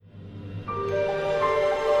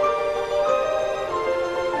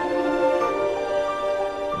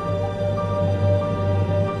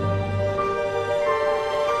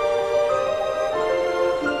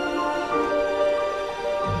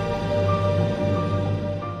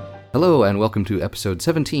Hello, and welcome to episode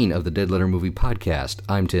 17 of the Dead Letter Movie Podcast.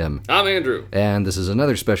 I'm Tim. I'm Andrew. And this is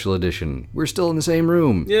another special edition. We're still in the same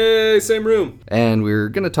room. Yay, same room. And we're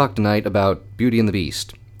going to talk tonight about Beauty and the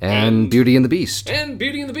Beast. And Beauty and the Beast. And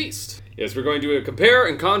Beauty and the Beast. Yes, we're going to compare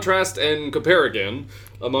and contrast and compare again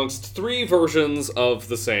amongst three versions of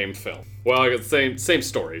the same film. Well, I got the same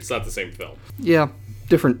story. It's not the same film. Yeah,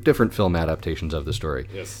 different film adaptations of the story.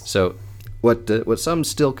 Yes. So, what some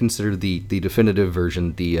still consider the definitive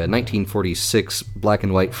version, the 1946 black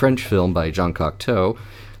and white French film by Jean Cocteau,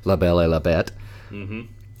 La Belle et la Bête. Mm-hmm.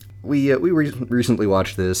 We recently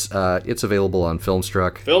watched this. It's available on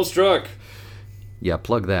Filmstruck. Filmstruck. Yeah,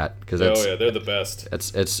 plug that because they're the best.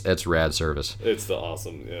 It's rad service. It's the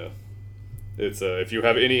awesome, yeah. It's if you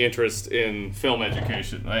have any interest in film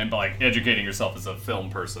education and like educating yourself as a film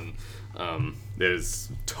person, it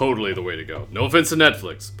is totally the way to go. No offense to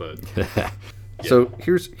Netflix, but yeah. So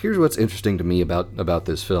here's what's interesting to me about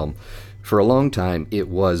this film. For a long time, it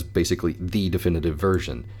was basically the definitive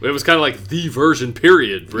version. It was kind of like the version,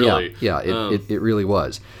 period. Really. Yeah. It really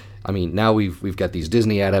was. I mean, now we've got these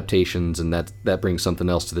Disney adaptations, and that brings something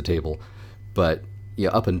else to the table. But yeah,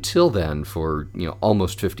 up until then, for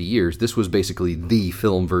almost 50 years, this was basically the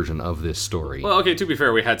film version of this story. Well, okay, to be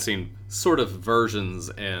fair, we had seen sort of versions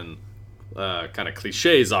and kind of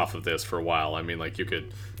cliches off of this for a while. I mean, like you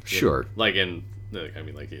could, sure, like in. I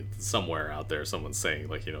mean, like somewhere out there, someone's saying,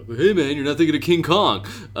 like, hey man, you're not thinking of King Kong,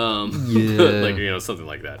 yeah, like something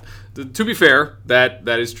like that. To be fair, that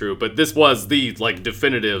is true, but this was the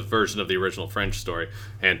definitive version of the original French story,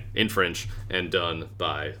 and in French, and done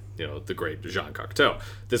by the great Jean Cocteau.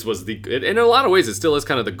 This was and in a lot of ways, it still is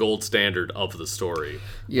kind of the gold standard of the story.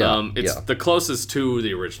 Yeah, it's the closest to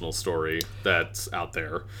the original story that's out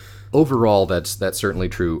there. Overall, that's certainly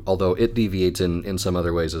true, although it deviates in some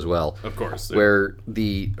other ways as well. Of course. Yeah. Where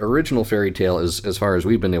the original fairy tale, as far as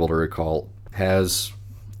we've been able to recall, has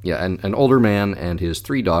an older man and his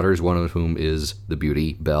three daughters, one of whom is the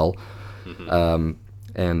beauty, Belle,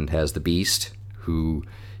 and has the Beast, who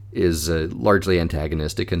is largely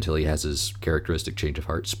antagonistic until he has his characteristic change of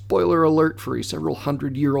heart. Spoiler alert for a several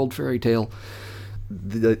hundred-year-old fairy tale.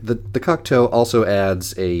 The Cocteau also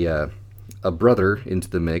adds a brother into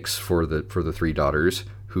the mix for the three daughters,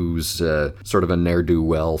 who's sort of a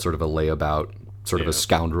ne'er-do-well, sort of a layabout, sort of a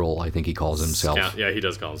scoundrel, I think he calls himself. Yeah, he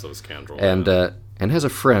does call himself a scoundrel. And has a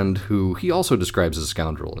friend who he also describes as a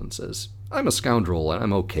scoundrel and says, I'm a scoundrel and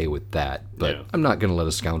I'm okay with that, but I'm not going to let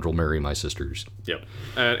a scoundrel marry my sisters. Yep.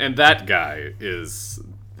 And that guy is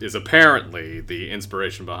apparently the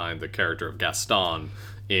inspiration behind the character of Gaston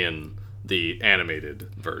in the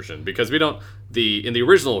animated version, because in the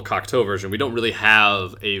original Cocteau version, we don't really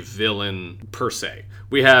have a villain per se.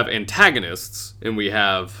 We have antagonists and we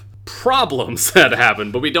have problems that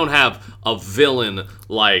happen, but we don't have a villain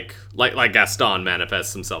like Gaston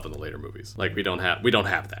manifests himself in the later movies. Like we don't have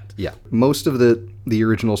that. Yeah, most of the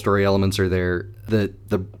original story elements are there.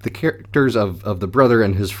 The characters of the brother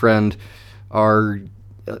and his friend are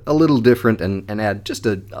a little different and add just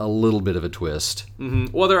a little bit of a twist.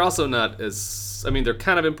 Mm-hmm. Well, they're also not as... I mean, they're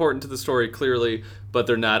kind of important to the story, clearly, but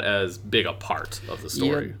they're not as big a part of the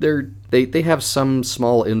story. Yeah, they have some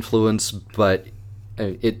small influence, but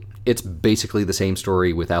it's basically the same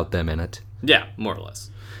story without them in it. Yeah, more or less.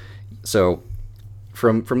 So,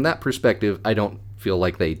 from that perspective, I don't feel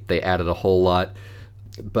like they added a whole lot.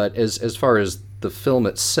 But as far as the film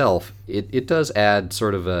itself, it does add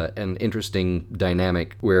sort of an interesting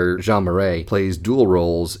dynamic where Jean Marais plays dual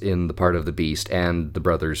roles in the part of the Beast and the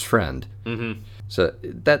brother's friend. Mm-hmm. So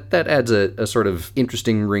that adds a sort of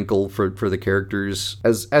interesting wrinkle for the characters.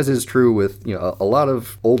 As is true with a lot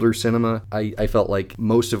of older cinema, I felt like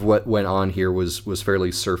most of what went on here was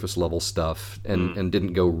fairly surface level stuff and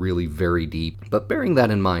didn't go really very deep. But bearing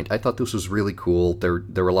that in mind, I thought this was really cool. There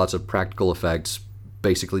were lots of practical effects,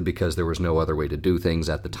 basically because there was no other way to do things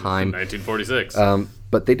at the time. 1946.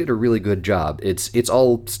 But they did a really good job. It's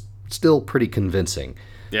all still pretty convincing.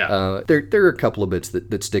 Yeah. There are a couple of bits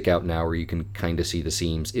that stick out now where you can kind of see the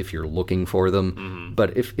seams if you're looking for them. Mm-hmm.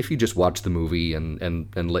 But if you just watch the movie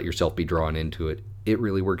and let yourself be drawn into it, it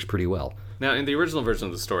really works pretty well. Now, in the original version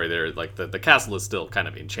of the story, the castle is still kind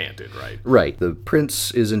of enchanted, right? Right. The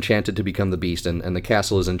prince is enchanted to become the Beast, and the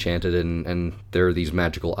castle is enchanted, and there are these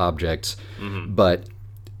magical objects. Mm-hmm. But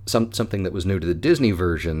something that was new to the Disney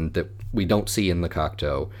version that we don't see in the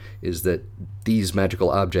Cocteau is that these magical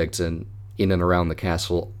objects in and around the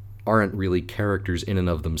castle aren't really characters in and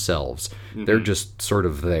of themselves. Mm-hmm. They're just sort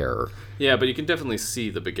of there. Yeah, but you can definitely see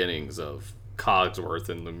the beginnings of Cogsworth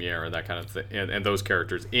and Lumiere and that kind of thing, and those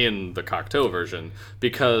characters in the Cocteau version,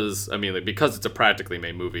 because I mean, like, because it's a practically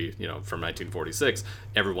made movie, from 1946,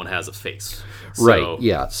 everyone has a face. Right.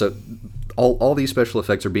 Yeah. So all these special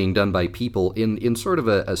effects are being done by people in sort of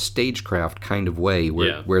a stagecraft kind of way,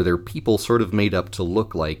 where they're people sort of made up to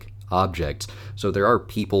look like objects. So there are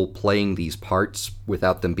people playing these parts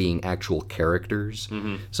without them being actual characters.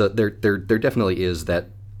 Mm-hmm. So there definitely is that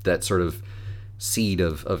sort of seed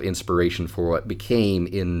of inspiration for what became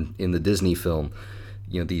in the Disney film,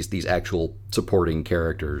 these actual supporting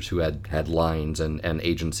characters who had lines and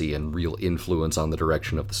agency and real influence on the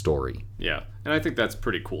direction of the story. Yeah, and I think that's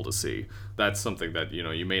pretty cool to see. That's something that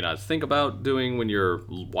you may not think about doing when you're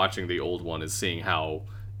watching the old one, is seeing how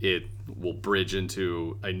it will bridge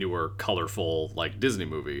into a newer, colorful, like, Disney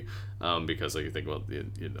movie, because, like, you think, well,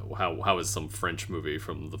 how is some French movie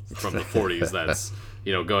from the 40s that's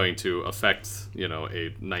going to affect a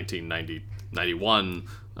 1991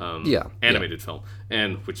 animated film,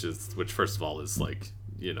 and which first of all is like,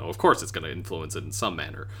 of course it's going to influence it in some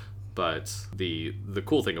manner. But the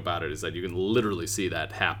cool thing about it is that you can literally see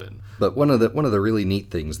that happen. But one of the really neat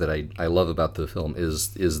things that I love about the film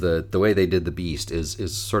is the way they did the Beast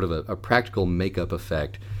is sort of a practical makeup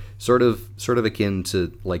effect, sort of akin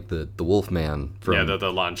to like the Wolfman from the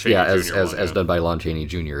Lon Chaney Jr. as done by Lon Chaney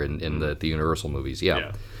Jr. in the Universal movies.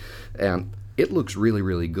 Yeah. And it looks really,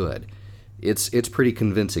 really good. It's pretty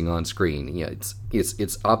convincing on screen. Yeah,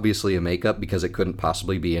 it's obviously a makeup because it couldn't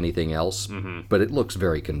possibly be anything else, but it looks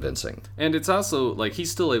very convincing. And it's also like he's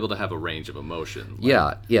still able to have a range of emotion.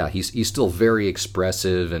 Like, he's still very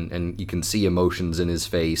expressive, and you can see emotions in his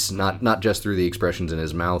face, not just through the expressions in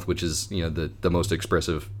his mouth, which is the most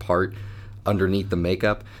expressive part underneath the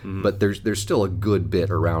makeup, but there's still a good bit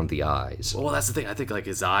around the eyes. Well, that's the thing. I think like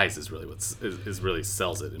his eyes is really what really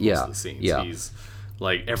sells it in most of the scenes. Yeah. He's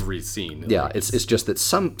like every scene. Yeah, like, it's just that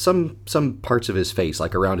some parts of his face,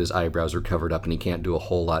 like around his eyebrows, are covered up, and he can't do a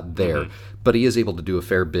whole lot there. But he is able to do a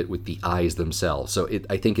fair bit with the eyes themselves. So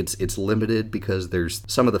I think it's limited because there's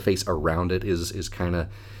some of the face around it is kind of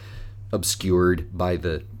obscured by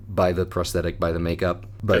the prosthetic, by the makeup.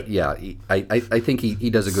 But yeah, I think he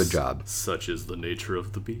does a good job. Such is the nature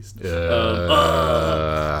of the Beast.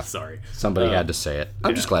 Sorry. Somebody had to say it.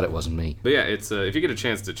 I'm just glad it wasn't me. But yeah, it's if you get a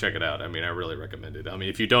chance to check it out, I mean, I really recommend it. I mean,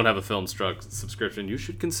 if you don't have a Filmstruck subscription, you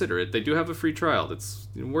should consider it. They do have a free trial that's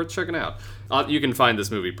worth checking out. You can find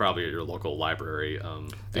this movie probably at your local library.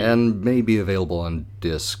 And may be available on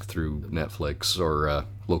disc through Netflix or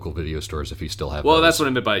local video stores if you still have those. That's what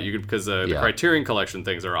I meant by it, because the Criterion Collection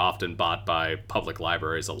things are often bought by public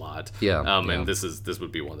libraries a lot. And this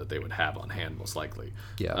would be one that they would have on hand most likely.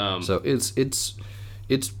 So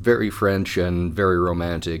it's very French and very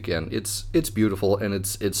romantic, and it's beautiful, and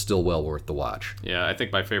it's still well worth the watch. Yeah, I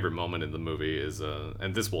think my favorite moment in the movie is,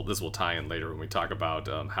 and this will tie in later when we talk about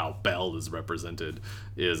how Belle is represented,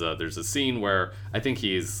 is there's a scene where I think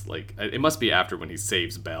he's like, it must be after when he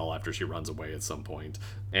saves Belle after she runs away at some point,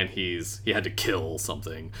 and he had to kill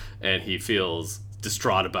something, and he feels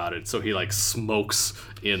distraught about it, so he like smokes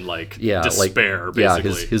in like despair,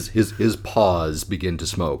 basically. His paws begin to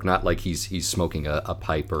smoke, not like he's smoking a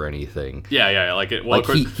pipe or anything. Like it. Well,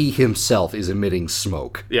 like he himself is emitting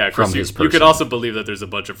smoke. From his person. You could also believe that there's a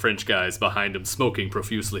bunch of French guys behind him smoking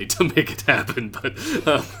profusely to make it happen, but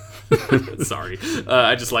sorry,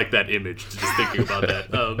 I just like that image, just thinking about that.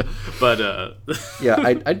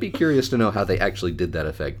 I'd be curious to know how they actually did that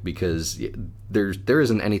effect, because there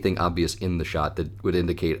isn't anything obvious in the shot that would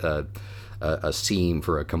indicate a seam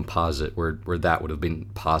for a composite where that would have been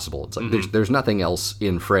possible. It's like there's nothing else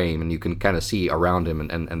in frame, and you can kind of see around him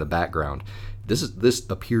and the background. This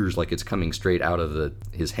appears like it's coming straight out of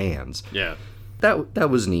his hands. Yeah. That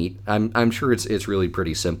was neat. I'm sure it's really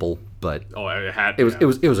pretty simple, but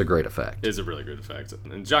it was a great effect. It is a really great effect,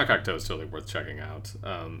 and Jean Cocteau is totally worth checking out.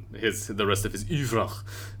 The rest of his oeuvre,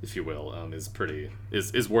 if you will,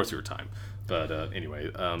 is worth your time. But anyway,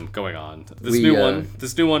 going on. This new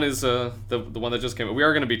one is the one that just came out. We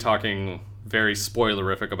are going to be talking very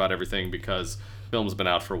spoilerific about everything because the film's been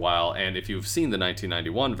out for a while, and if you've seen the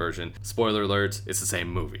 1991 version, spoiler alert, it's the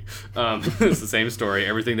same movie. It's the same story.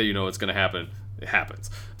 Everything that you know is going to happen, it happens.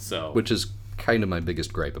 So, which is kind of my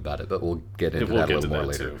biggest gripe about it, but we'll get into that a little more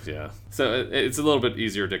later. Too, yeah. So it's a little bit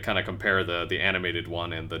easier to kind of compare the animated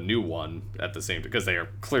one and the new one at the same, because they are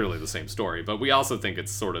clearly the same story. But we also think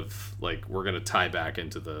it's sort of like we're going to tie back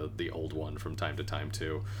into the old one from time to time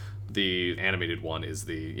too. the animated one is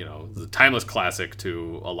the timeless classic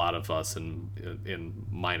to a lot of us in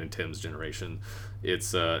mine and Tim's generation.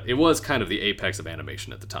 It was kind of the apex of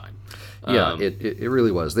animation at the time. Yeah, it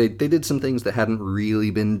really was. They did some things that hadn't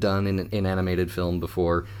really been done in animated film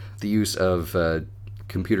before. The use of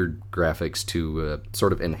computer graphics to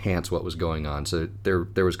sort of enhance what was going on. So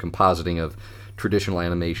there was compositing of traditional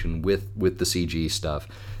animation with the CG stuff.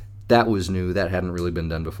 That was new. That hadn't really been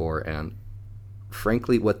done before, and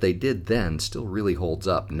frankly, what they did then still really holds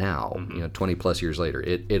up now. 20 plus years later,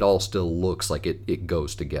 it all still looks like it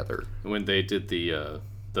goes together. When they did the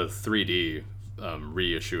 3D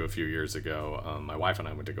reissue a few years ago, my wife and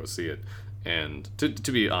I went to go see it, and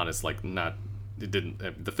to be honest,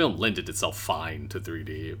 the film lended itself fine to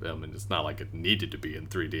 3D. And it's not like it needed to be in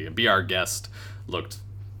 3D. And Be Our Guest looked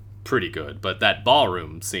pretty good, but that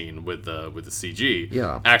ballroom scene with the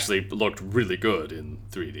CG actually looked really good in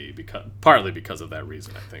 3D partly because of that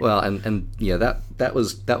reason, I think. Well, and yeah, that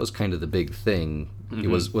was kind of the big thing. It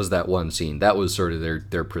was that one scene that was sort of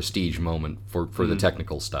their prestige moment for the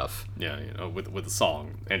technical stuff. Yeah, with the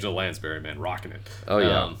song, Angela Lansbury, man, rocking it. Oh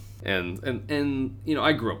yeah. And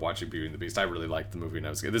I grew up watching Beauty and the Beast. I really liked the movie when I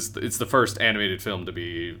was a kid. It's the first animated film to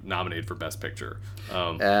be nominated for Best Picture.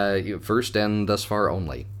 First and thus far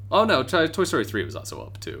only. Oh no, Toy Story 3 was also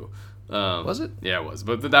up too. Was it? Yeah, it was.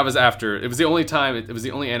 But that was after. It was the only time. It was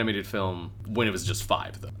the only animated film when it was just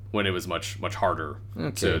 5, though. When it was much harder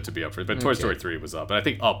to be up for. But Toy Story 3 was up, and I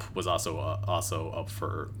think Up was also up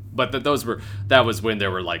for. But that was when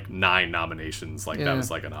there were like 9 nominations. That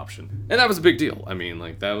was like an option, and that was a big deal. I mean,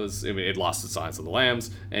 it lost to Silence of the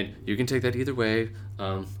Lambs, and you can take that either way.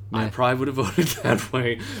 I probably would have voted that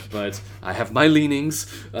way, but I have my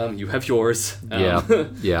leanings. You have yours.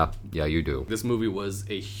 Yeah, you do. This movie was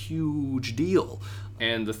a huge deal.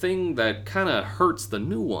 And the thing that kind of hurts the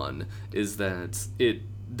new one is that it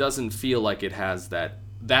doesn't feel like it has that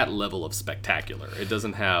level of spectacular. It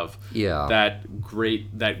doesn't have that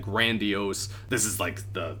grandiose, this is like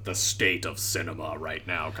the state of cinema right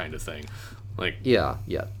now kind of thing. Yeah.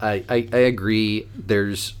 I agree.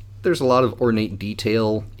 There's a lot of ornate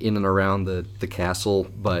detail in and around the castle,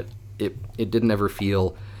 but it didn't ever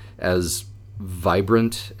feel as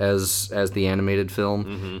vibrant as the animated film.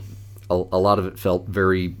 Mm-hmm. A lot of it felt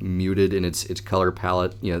very muted in its color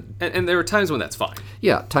palette. And there were times when that's fine.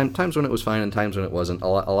 Yeah, times when it was fine and times when it wasn't. A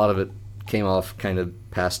lot of it came off kind of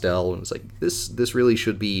pastel, and it's like this really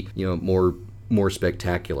should be more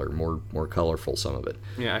spectacular, more colorful. Some of it.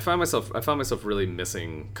 Yeah, I found myself really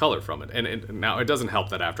missing color from it, and now it doesn't help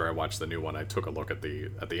that after I watched the new one, I took a look at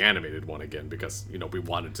the animated one again because we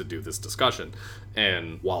wanted to do this discussion,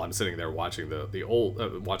 and while I'm sitting there watching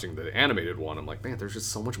watching the animated one, I'm like, man, there's just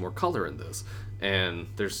so much more color in this, and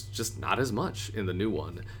there's just not as much in the new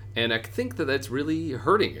one, and I think that's really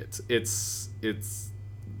hurting it.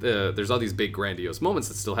 There's all these big grandiose moments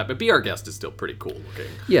that still happen. Be Our Guest is still pretty cool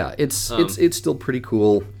looking. Yeah, it's still pretty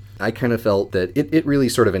cool. I kind of felt that it really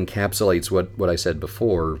sort of encapsulates what I said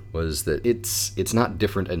before, was that it's not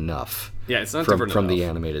different enough. Yeah, it's not from enough. The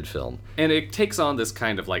animated film. And it takes on this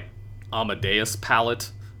kind of like Amadeus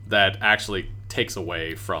palette that actually takes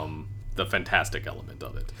away from the fantastic element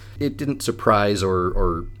of it. It didn't surprise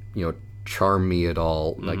or charm me at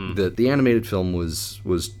all. Mm-hmm. Like the animated film was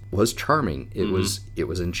charming. It Mm-hmm.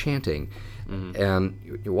 was enchanting. Mm-hmm.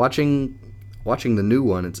 And watching the new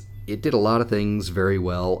one, it did a lot of things very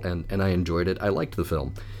well, and I enjoyed it. I liked the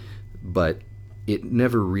film, but it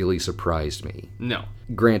never really surprised me. No.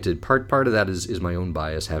 Granted, part of that is my own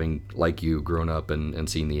bias, having, like you, grown up and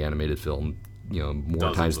seen the animated film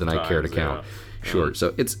more times than I care to count. Yeah. Sure.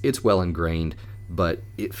 So it's well ingrained, but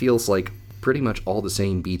it feels like pretty much all the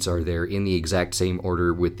same beats are there in the exact same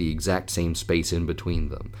order with the exact same space in between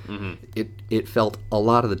them. Mm-hmm. It felt a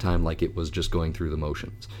lot of the time like it was just going through the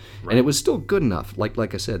motions. Right. And it was still good enough,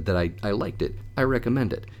 like I said, that I liked it. I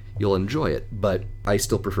recommend it. You'll enjoy it, but I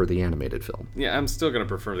still prefer the animated film. Yeah, I'm still going to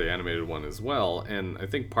prefer the animated one as well, and I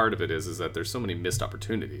think part of it is that there's so many missed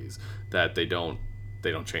opportunities that they don't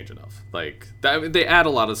change enough. They add a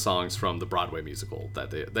lot of songs from the Broadway musical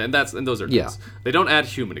and those are nice. They don't add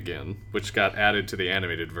Human Again, which got added to the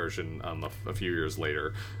animated version a few years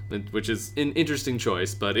later, which is an interesting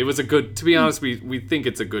choice, but it was a good, to be honest, we think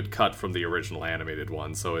it's a good cut from the original animated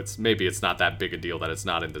one, so maybe it's not that big a deal that it's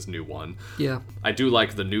not in this new one. Yeah. I do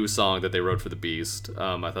like the new song that they wrote for The Beast.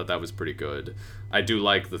 I thought that was pretty good. I do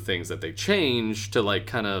like the things that they changed to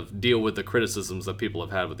kind of deal with the criticisms that people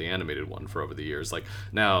have had with the animated one for over the years.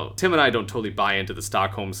 Now, Tim and I don't totally buy into the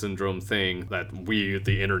Stockholm Syndrome thing that we,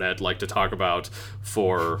 the internet, like to talk about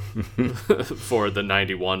for the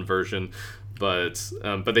 91 version. but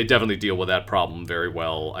they definitely deal with that problem very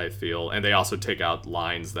well, I feel. And they also take out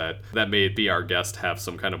lines that made Be Our Guest have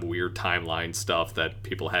some kind of weird timeline stuff that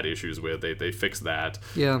people had issues with. They fix that.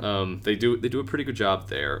 Yeah. They do a pretty good job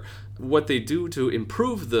there. What they do to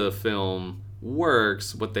improve the film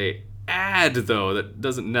works. What they add, though, that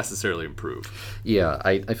doesn't necessarily improve. Yeah,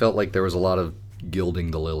 I felt like there was a lot of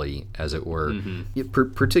gilding the lily, as it were.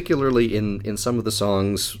 Particularly in some of the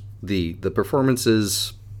songs, the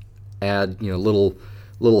performances add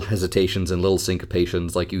little hesitations and little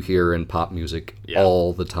syncopations like you hear in pop music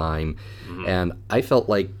all the time. And I felt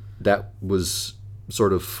like that was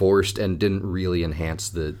sort of forced and didn't really enhance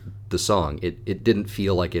the song. It didn't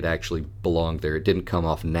feel like it actually belonged there. It didn't come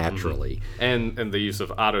off naturally. And the use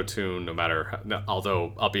of auto-tune,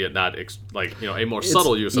 although albeit not a more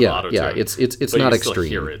subtle use of auto-tune. Yeah, it's not extreme.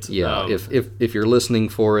 Hear it. Yeah, if you're listening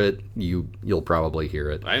for it, you'll probably hear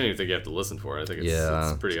it. I don't even think you have to listen for it. I think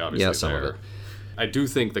it's pretty obviously some there. of it. I do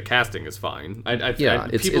think the casting is fine.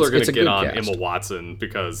 It's people are going to get on cast. Emma Watson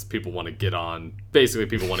because people want to get on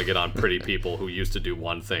pretty people who used to do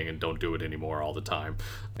one thing and don't do it anymore all the time.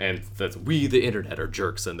 And that's we, the internet, are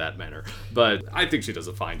jerks in that manner. But I think she does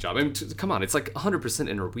a fine job. I mean, come on, it's like 100%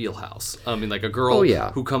 in her wheelhouse. I mean, like a girl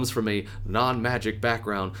who comes from a non-magic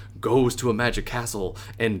background goes to a magic castle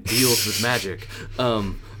and deals with magic.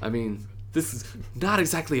 I mean, this is not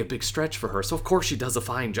exactly a big stretch for her, so of course she does a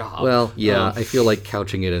fine job. Well, yeah, I feel like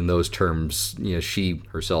couching it in those terms, she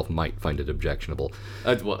herself might find it objectionable.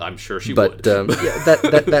 Well, I'm sure she would. But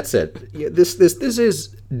that said, this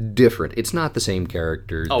is different. It's not the same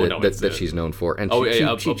character that she's known for, and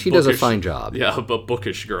she does a fine job. Yeah, a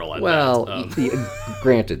bookish girl at that.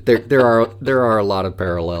 Granted, there are a lot of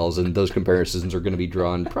parallels, and those comparisons are going to be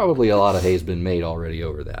drawn. Probably a lot of hay's been made already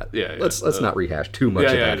over that. Yeah. Let's not rehash too much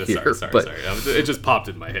of that here. Sorry. It just popped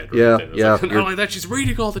in my head. Right not only that, she's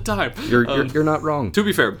reading all the time. You're not wrong. To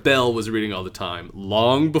be fair, Belle was reading all the time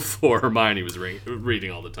long before Hermione was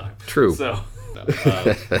reading all the time. True. So,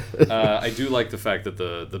 I do like the fact that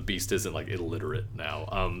the Beast isn't like illiterate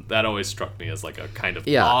now. That always struck me as like a kind of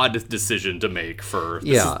odd decision to make for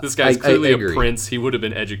this guy's clearly a prince. He would have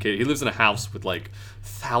been educated. He lives in a house with like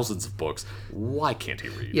thousands of books. Why can't he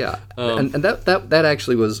read? Yeah, and that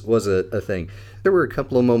actually was a thing. There were a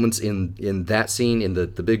couple of moments in that scene, in the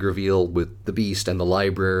big reveal with the Beast and the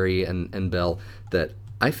library and Belle, that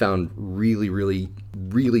I found really, really,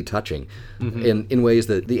 really touching in ways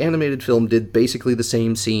that the animated film did basically the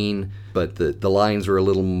same scene, but the lines were a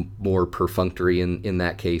little more perfunctory in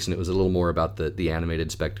that case, and it was a little more about the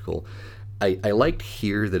animated spectacle. I liked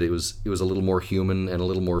here that it was a little more human and a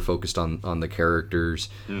little more focused on the characters,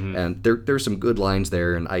 and there's some good lines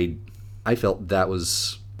there, and I felt that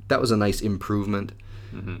was a nice improvement,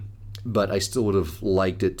 but I still would have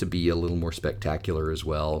liked it to be a little more spectacular as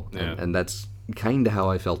well, and that's kind of how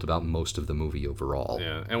I felt about most of the movie overall.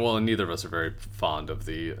 Yeah, and neither of us are very fond of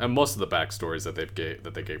and most of the backstories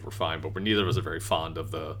that they gave were fine, but neither of us are very fond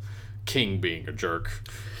of the king being a jerk,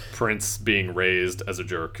 prince being raised as a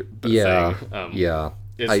jerk.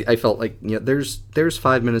 I felt like there's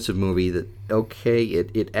 5 minutes of movie that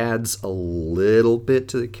it adds a little bit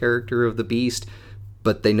to the character of the Beast,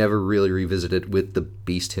 but they never really revisit it with the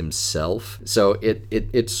Beast himself. So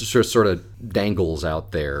it sort of dangles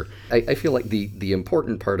out there. I feel like the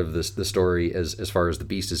important part of the story as far as the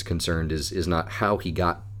Beast is concerned is not how he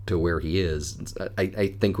got to where he is.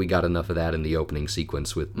 I think we got enough of that in the opening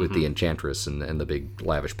sequence with the Enchantress and the big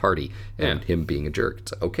lavish party and him being a jerk.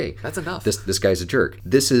 It's okay. That's enough. This guy's a jerk.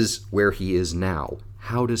 This is where he is now.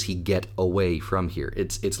 How does he get away from here?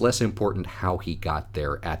 It's less important how he got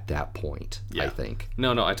there at that point, I think.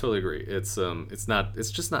 No, I totally agree. It's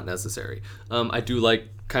just not necessary. I do like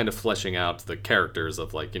kind of fleshing out the characters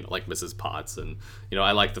of like Mrs. Potts, and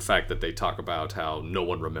I like the fact that they talk about how no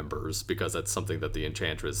one remembers, because that's something that the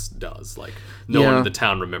Enchantress does. Like no one in the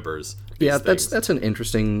town remembers these things. That's an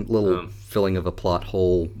interesting little filling of a plot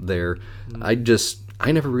hole there.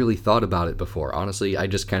 I never really thought about it before. Honestly, I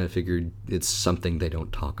just kind of figured it's something they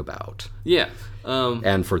don't talk about. Yeah.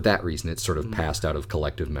 And for that reason, it's sort of passed out of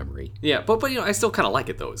collective memory. Yeah, but I still kind of like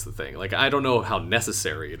it, though, is the thing. Like, I don't know how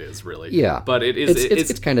necessary it is, really. Yeah. But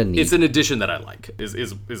it's kind of neat. It's an addition that I like,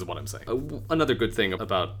 is what I'm saying. Another good thing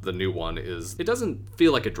about the new one is it doesn't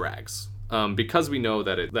feel like it drags. Because we know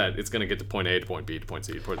that it's going to get to point A to point B to point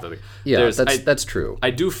C to point Z. Yeah, that's true. I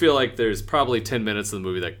do feel like there's probably 10 minutes of the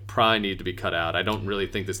movie that probably need to be cut out. I don't really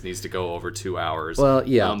think this needs to go over 2 hours. Well,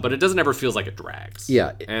 yeah. But it doesn't ever feels like it drags.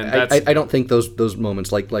 Yeah, and I don't think those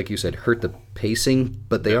moments, like you said, hurt the pacing,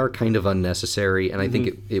 but they are kind of unnecessary, and I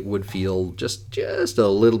think it would feel just a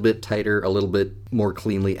little bit tighter, a little bit more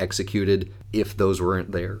cleanly executed if those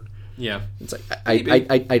weren't there. Yeah. It's like Maybe.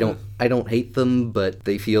 I don't hate them, but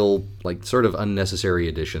they feel like sort of unnecessary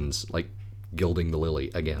additions, like gilding the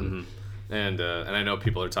lily again. And I know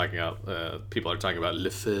people are talking about Le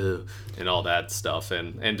Feu and all that stuff,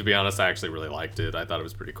 and to be honest, I actually really liked it. I thought it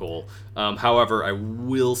was pretty cool. However, I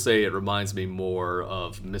will say it reminds me more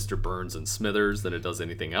of Mr. Burns and Smithers than it does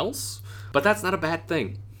anything else. But that's not a bad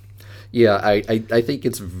thing. Yeah, I think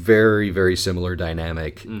it's very, very similar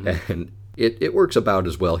dynamic, and it works about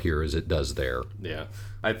as well here as it does there. Yeah,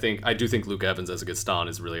 I do think Luke Evans as a Gaston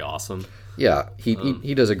is really awesome. Yeah,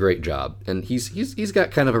 he does a great job, and he's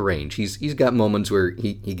got kind of a range. He's got moments where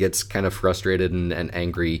he gets kind of frustrated and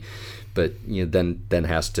angry, but then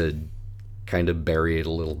has to kind of bury it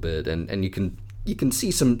a little bit, and you can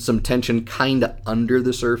see some tension kind of under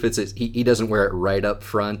the surface. He doesn't wear it right up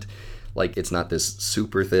front. Like, it's not this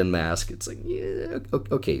super thin mask. It's like, yeah,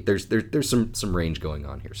 okay, there's some range going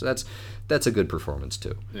on here. So that's a good performance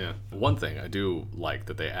too. Yeah. One thing I do like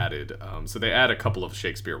that they added, so they add a couple of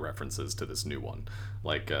Shakespeare references to this new one.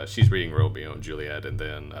 Like, she's reading Romeo and Juliet, and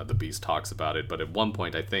then the Beast talks about it. But at one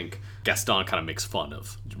point, I think Gaston kind of makes fun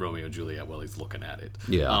of Romeo and Juliet while he's looking at it.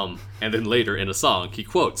 Yeah. And then later in a song, he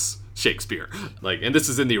quotes Shakespeare, and this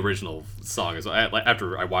is in the original song as well.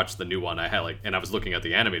 After I watched the new one, and I was looking at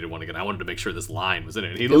the animated one again. I wanted to make sure this line was in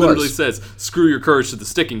it. And he literally says, "Screw your courage to the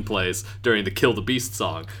sticking place" during the "Kill the Beast"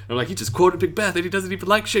 song. And I'm like, he just quoted Macbeth, and he doesn't even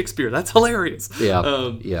like Shakespeare. That's hilarious.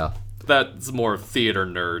 Yeah, yeah. That's more theater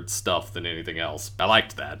nerd stuff than anything else. I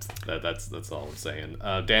liked that. That's all I'm saying.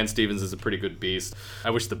 Dan Stevens is a pretty good Beast. I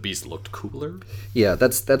wish the Beast looked cooler. Yeah,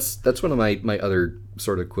 that's one of my other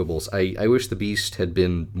sort of quibbles. I wish the Beast had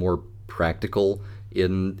been more practical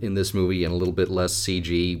in this movie and a little bit less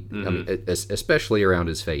CG. I mean, especially around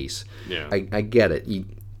his face. Yeah, I get it.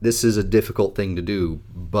 This is a difficult thing to do,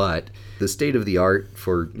 but the state of the art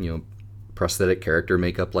for prosthetic character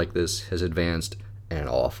makeup like this has advanced an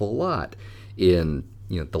awful lot in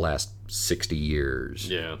the last 60 years.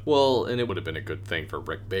 Yeah. Well, and it would have been a good thing for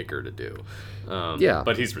Rick Baker to do. Yeah.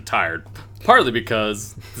 But he's retired, partly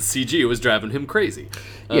because the CG was driving him crazy.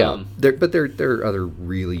 Yeah. There are other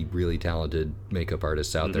really, really talented makeup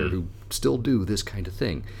artists out there who still do this kind of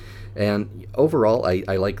thing. And overall,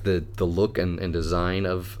 I like the look and design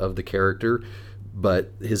of the character,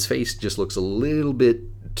 but his face just looks a little bit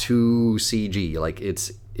too CG. Like,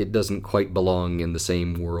 it doesn't quite belong in the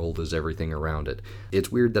same world as everything around it.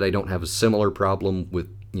 It's weird that I don't have a similar problem with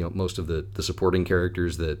most of the supporting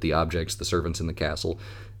characters, the objects, the servants in the castle.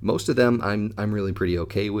 Most of them I'm really pretty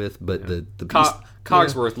okay with, but the Beast,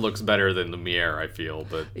 Cogsworth looks better than Lumiere, I feel,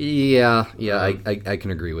 but I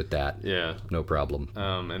can agree with that. Yeah, no problem.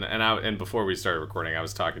 And before we started recording, I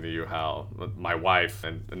was talking to you how my wife,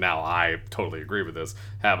 and now I totally agree with this,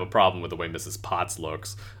 have a problem with the way Mrs. Potts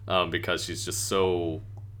looks, because she's just so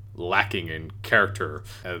lacking in character,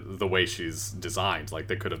 the way she's designed. Like,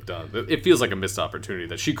 they could have done it. Feels like a missed opportunity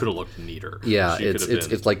that she could have looked neater. Yeah,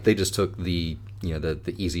 it's like they just took the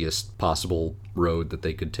the easiest possible road that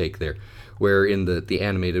they could take there. Where in the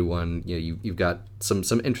animated one, you've got some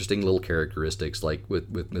interesting little characteristics, like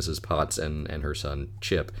with Mrs. Potts and her son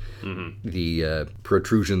Chip. The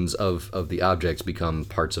protrusions of the objects become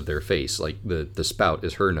parts of their face. Like the spout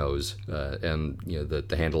is her nose, and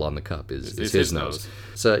the handle on the cup is his nose.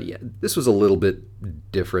 So yeah, this was a little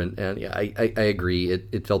bit different, and yeah, I agree.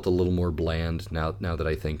 It felt a little more bland now that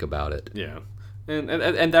I think about it. Yeah.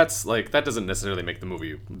 And that's like, that doesn't necessarily make the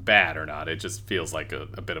movie bad or not. It just feels like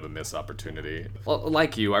a bit of a missed opportunity. Well,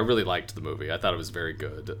 like you, I really liked the movie. I thought it was very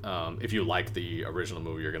good. If you like the original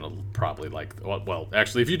movie, you're gonna probably like. Well,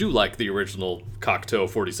 actually, if you do like the original Cocteau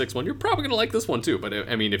 46 one, you're probably gonna like this one too. But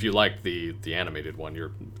I mean, if you like the animated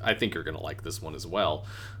one, I think you're gonna like this one as well.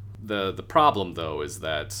 The problem though is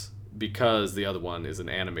that because the other one is an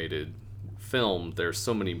animated film, there's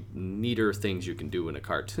so many neater things you can do in a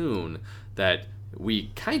cartoon that we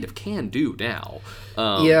kind of can do now.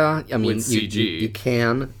 Yeah, I mean, with CG. You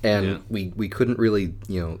can, and we couldn't really,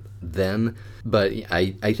 then. But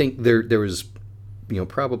I think there was,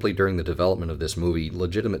 probably during the development of this movie,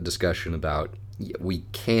 legitimate discussion about we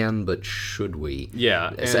can, but should we?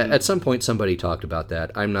 Yeah. At some point, somebody talked about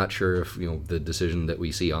that. I'm not sure if the decision that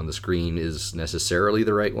we see on the screen is necessarily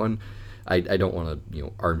the right one. I don't want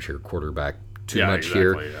to armchair quarterback too much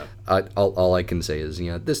here. Yeah. All I can say is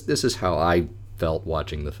this is how I felt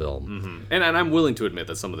watching the film. And I'm willing to admit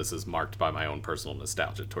that some of this is marked by my own personal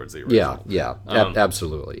nostalgia towards the original. Yeah,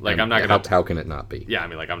 absolutely. Like, I'm not gonna. How can it not be? Yeah, I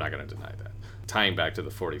mean, like, I'm not going to deny that. Tying back to the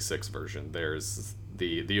 46 version, there's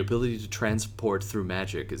the ability to transport through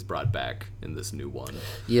magic is brought back in this new one.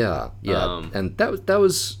 Yeah, and that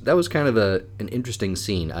was kind of an interesting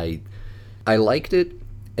scene. I liked it,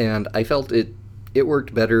 and I felt it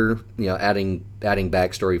worked better, adding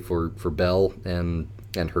backstory for Belle and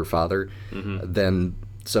her father than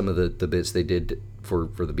some of the bits they did for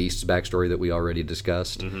the Beast's backstory that we already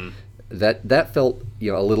discussed. That felt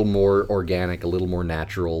a little more organic, a little more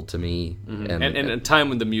natural to me, and a time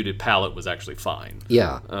when the muted palette was actually fine.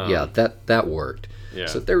 That worked. Yeah.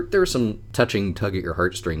 So there were some touching, tug at your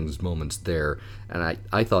heartstrings moments there, and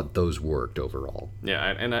I thought those worked overall. Yeah,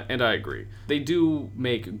 and I agree. They do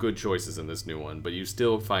make good choices in this new one, but you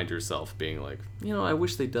still find yourself being like, I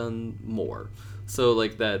wish they'd done more. So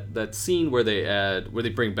like that scene where they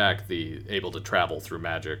bring back the able to travel through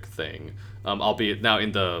magic thing, albeit now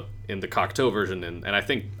in the Cocteau version, and I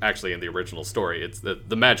think actually in the original story, it's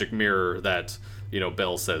the magic mirror that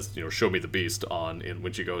Belle says, show me the beast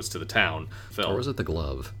when she goes to the town. Or was it the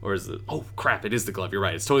glove? Or is it? Oh crap! It is the glove. You're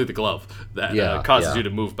right. It's totally the glove that causes you to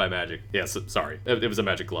move by magic. Yes, sorry. It was a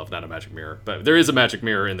magic glove, not a magic mirror. But there is a magic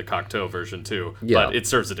mirror in the Cocteau version too. Yeah. But it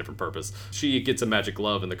serves a different purpose. She gets a magic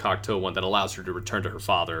glove in the Cocteau one that allows her to return to her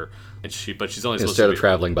father, but she's only instead of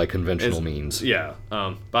traveling by conventional means. Yeah.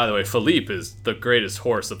 By the way, Philippe is the greatest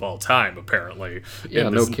horse of all time, apparently. Yeah,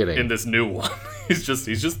 no kidding. In this new one, he's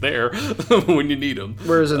just there when you need him.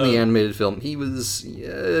 Whereas in the animated film, he was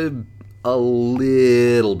a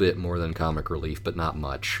little bit more than comic relief, but not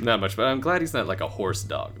much. Not much, but I'm glad he's not like a horse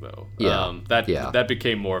dog, though. Yeah. That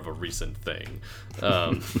became more of a recent thing.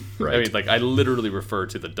 Right. I mean, like, I literally refer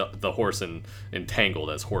to the horse in Tangled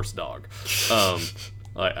as horse dog.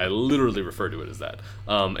 I literally refer to it as that.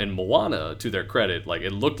 And Moana, to their credit, like,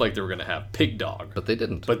 it looked like they were going to have pig dog. But they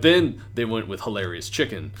didn't. But then they went with hilarious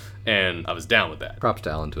chicken, and I was down with that. Props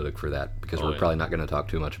to Alan Tudyk for that, because we're probably not going to talk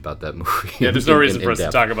too much about that movie. Yeah, there's no reason for us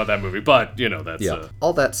to talk about that movie, but, that's... Yeah.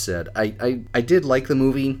 All that said, I did like the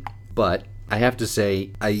movie, but I have to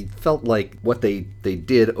say, I felt like what they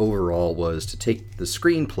did overall was to take the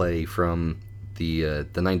screenplay from the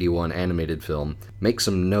 91 animated film, make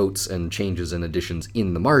some notes and changes and additions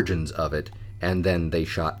in the margins of it, and then they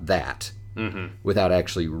shot that without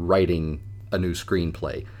actually writing a new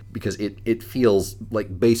screenplay, because it feels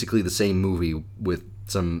like basically the same movie with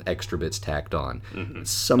some extra bits tacked on.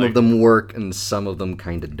 Some of them work and some of them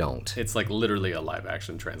kind of don't. It's like literally a live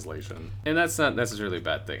action translation, and that's not necessarily a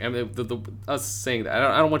bad thing. I mean, us saying that,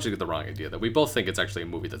 I don't want you to get the wrong idea that we both think it's actually a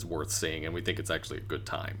movie that's worth seeing, and we think it's actually a good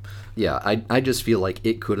time. Yeah, I just feel like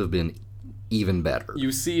it could have been even better.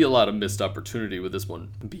 You see a lot of missed opportunity with this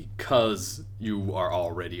one because you are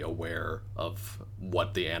already aware of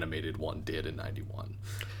what the animated one did in 91.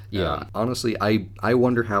 Yeah, honestly, I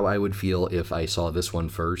wonder how I would feel if I saw this one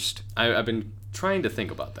first. I've been trying to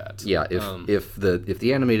think about that. Yeah, if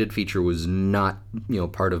the animated feature was not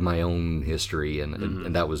part of my own history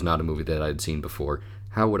and that was not a movie that I'd seen before,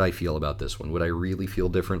 how would I feel about this one? Would I really feel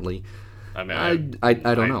differently? I mean, I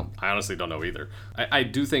don't know. I honestly don't know either. I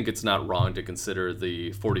do think it's not wrong to consider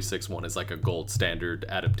the 46 one as like a gold standard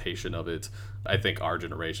adaptation of it. I think our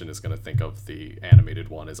generation is going to think of the animated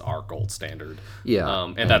one as our gold standard.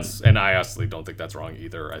 Yeah, and I honestly don't think that's wrong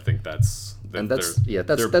either. I think that's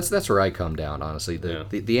where I come down. Honestly,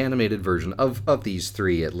 the animated version of these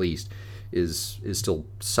three at least is still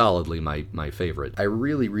solidly my favorite. I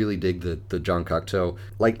really dig the Jean Cocteau.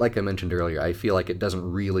 Like I mentioned earlier, I feel like it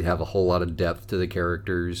doesn't really have a whole lot of depth to the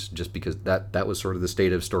characters, just because that was sort of the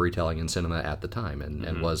state of storytelling in cinema at the time,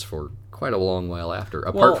 and was for quite a long while after,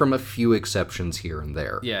 apart from a few exceptions here and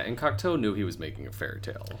there. Yeah, and Cocteau knew he was making a fairy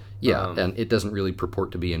tale. Yeah, and it doesn't really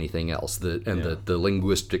purport to be anything else. The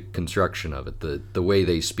linguistic construction of it, the way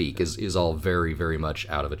they speak is all very, very much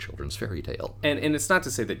out of a children's fairy tale. And it's not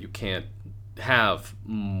to say that you can't have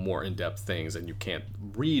more in-depth things and you can't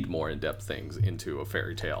read more in-depth things into a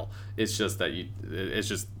fairy tale. It's just that it's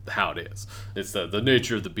just how it is. It's the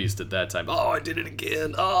nature of the beast at that time. Oh, I did it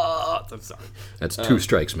again. Oh, I'm sorry. That's two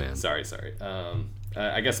strikes, man. Sorry.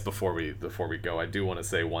 I guess before we go, I do want to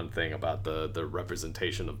say one thing about the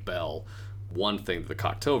representation of Belle. One thing the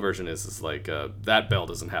Cocteau version is like that Belle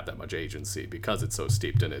doesn't have that much agency because it's so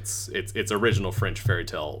steeped in its original French fairy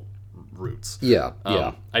tale roots. Yeah.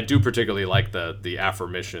 I do particularly like the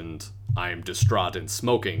aforementioned "I'm distraught and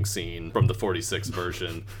smoking" scene from the 46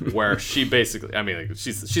 version, where she basically, I mean, like,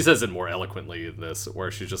 she says it more eloquently in this,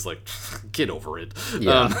 where she's just like, "Get over it."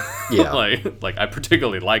 Yeah. Like I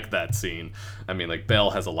particularly like that scene. I mean, like,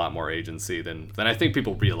 Belle has a lot more agency than I think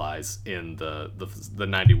people realize in the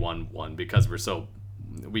 91 one, because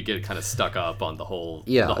we get kind of stuck up on the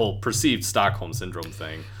whole perceived Stockholm syndrome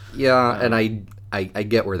thing. Yeah, and I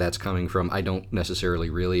get where that's coming from. I don't necessarily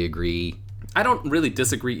really agree. I don't really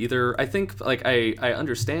disagree either. I think, like, I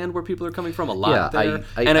understand where people are coming from a lot there,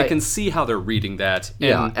 and I can see how they're reading that.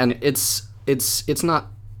 And it's not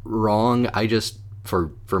wrong. I just,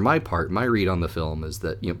 for my part, my read on the film is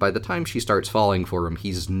that, by the time she starts falling for him,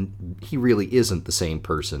 he really isn't the same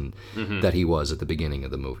person that he was at the beginning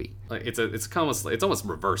of the movie. Like it's almost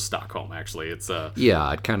reverse Stockholm, actually. It's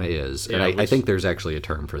yeah, it kind of is, and I think there's actually a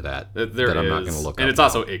term for that there that I'm is, not going to look up. And it's now.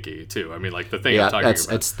 also icky too. I mean, like the thing I'm talking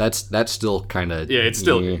about. That's still kind of Yeah, it's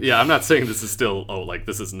still I'm not saying this is still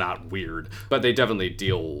this is not weird, but they definitely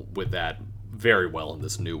deal with that very well in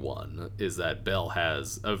this new one. Is that Belle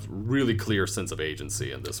has a really clear sense of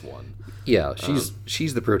agency in this one. Yeah,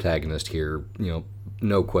 she's the protagonist here,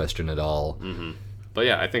 no question at all. But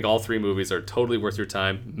yeah, I think all three movies are totally worth your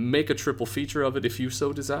time. Make a triple feature of it if you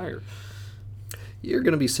so desire. You're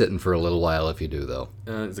going to be sitting for a little while if you do, though.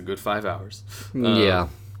 It's a good 5 hours. Yeah,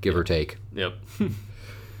 give or take. Yep.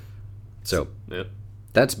 So, Yep.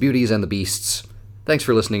 that's Beauties and the Beasts. Thanks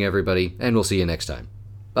for listening, everybody, and we'll see you next time.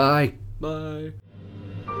 Bye. Bye.